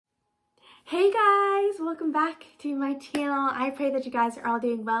Hey guys, welcome back to my channel. I pray that you guys are all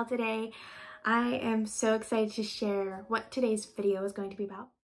doing well today. I am so excited to share what today's video is going to be about.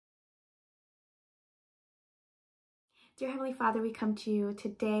 Dear Heavenly Father, we come to you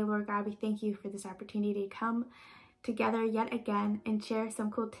today, Lord God. We thank you for this opportunity to come together yet again and share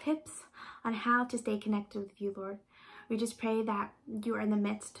some cool tips on how to stay connected with you, Lord. We just pray that you are in the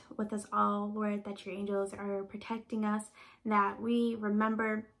midst with us all, Lord, that your angels are protecting us, that we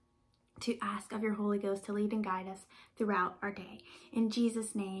remember to ask of your Holy Ghost to lead and guide us throughout our day. In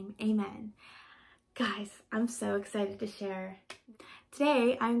Jesus' name, amen. Guys, I'm so excited to share.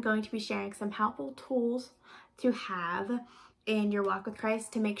 Today, I'm going to be sharing some helpful tools to have in your walk with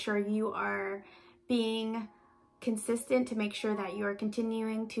Christ to make sure you are being consistent, to make sure that you are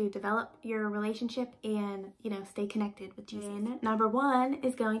continuing to develop your relationship and, stay connected with Jesus. And number one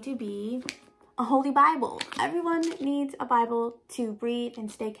is going to be a Holy Bible. Everyone needs a Bible to read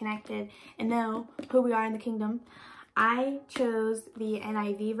and stay connected and know who we are in the kingdom. I chose the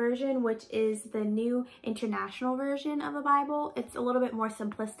NIV version, which is the New International Version of the Bible. It's a little bit more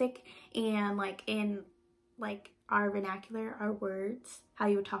simplistic and in our vernacular, our words, how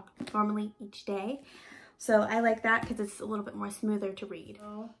you would talk normally each day. So I like that because it's a little bit more smoother to read.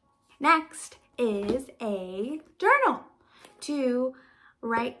 Next is a journal to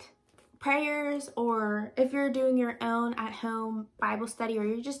write prayers, or if you're doing your own at-home Bible study, or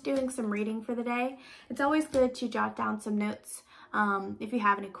you're just doing some reading for the day, it's always good to jot down some notes. If you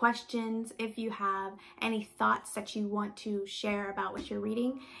have any questions, if you have any thoughts that you want to share about what you're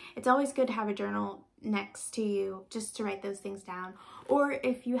reading, it's always good to have a journal next to you just to write those things down. Or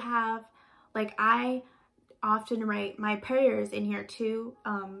if you have, I often write my prayers in here too.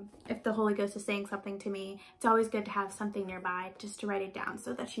 If the Holy Ghost is saying something to me, it's always good to have something nearby just to write it down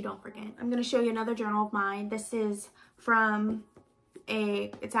so that you don't forget. I'm going to show you another journal of mine. This is from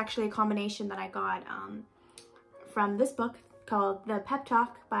it's actually a combination that I got from this book called The Pep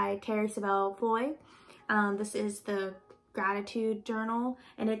Talk by Terry Sabelle Floyd. This is the gratitude journal,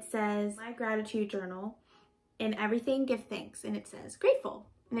 and it says, my gratitude journal, in everything give thanks, and it says grateful,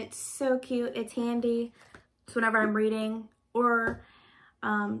 and it's so cute. It's handy. So whenever I'm reading, or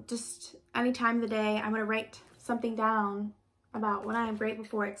just any time of the day, I'm going to write something down about what I am grateful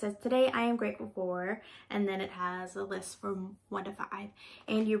for. It says, today I am grateful for, and then it has a list from 1 to 5.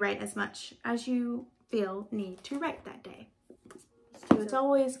 And you write as much as you feel need to write that day. So it's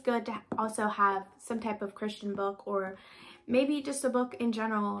always good to also have some type of Christian book, or maybe just a book in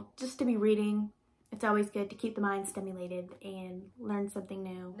general, just to be reading. It's always good to keep the mind stimulated and learn something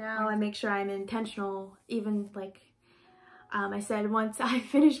new. Now I make sure I'm intentional, even I said, once I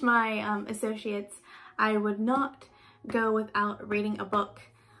finish my associates, I would not go without reading a book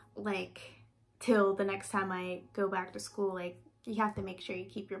till the next time I go back to school. You have to make sure you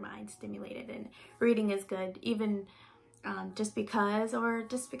keep your mind stimulated, and reading is good, even just because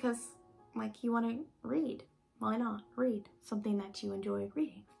you want to read. Why not read something that you enjoy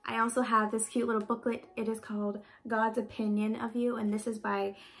reading? I also have this cute little booklet. It is called God's Opinion of You, and this is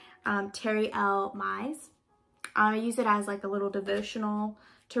by Terry L. Mize. I use it as a little devotional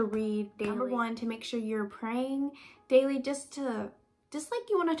to read daily. Number one, to make sure you're praying daily, just like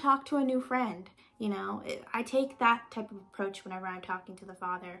you want to talk to a new friend. I take that type of approach whenever I'm talking to the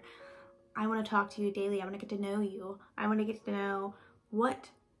Father. I want to talk to you daily. I want to get to know you. I want to get to know what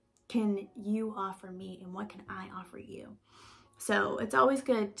can you offer me and what can I offer you. So it's always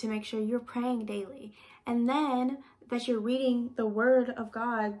good to make sure you're praying daily, and then that you're reading the Word of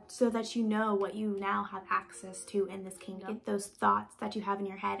God so that you know what you now have access to in this kingdom. Get those thoughts that you have in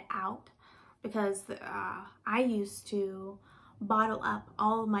your head out, because I used to bottle up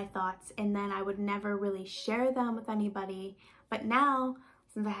all of my thoughts, and then I would never really share them with anybody. But now,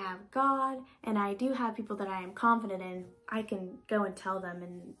 since I have God and I do have people that I am confident in, I can go and tell them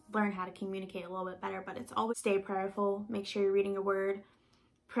and learn how to communicate a little bit better. But it's always stay prayerful. Make sure you're reading your word.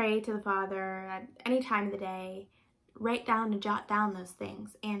 Pray to the Father at any time of the day. Write down and jot down those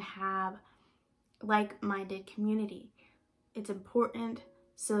things, and have like-minded community. It's important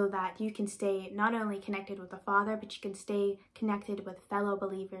so that you can stay not only connected with the Father, but you can stay connected with fellow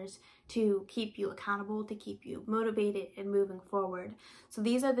believers to keep you accountable, to keep you motivated and moving forward. So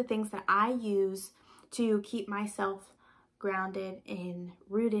these are the things that I use to keep myself grounded and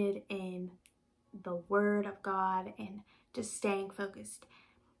rooted in the Word of God, and just staying focused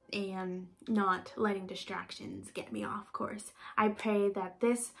and not letting distractions get me off course. I pray that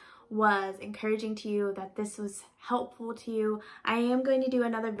this was encouraging to you, that this was helpful to you. I am going to do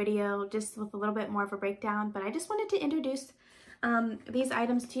another video just with a little bit more of a breakdown, but I just wanted to introduce these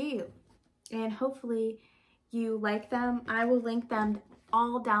items to you, and hopefully you like them. I will link them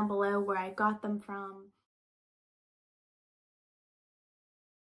all down below where I got them from.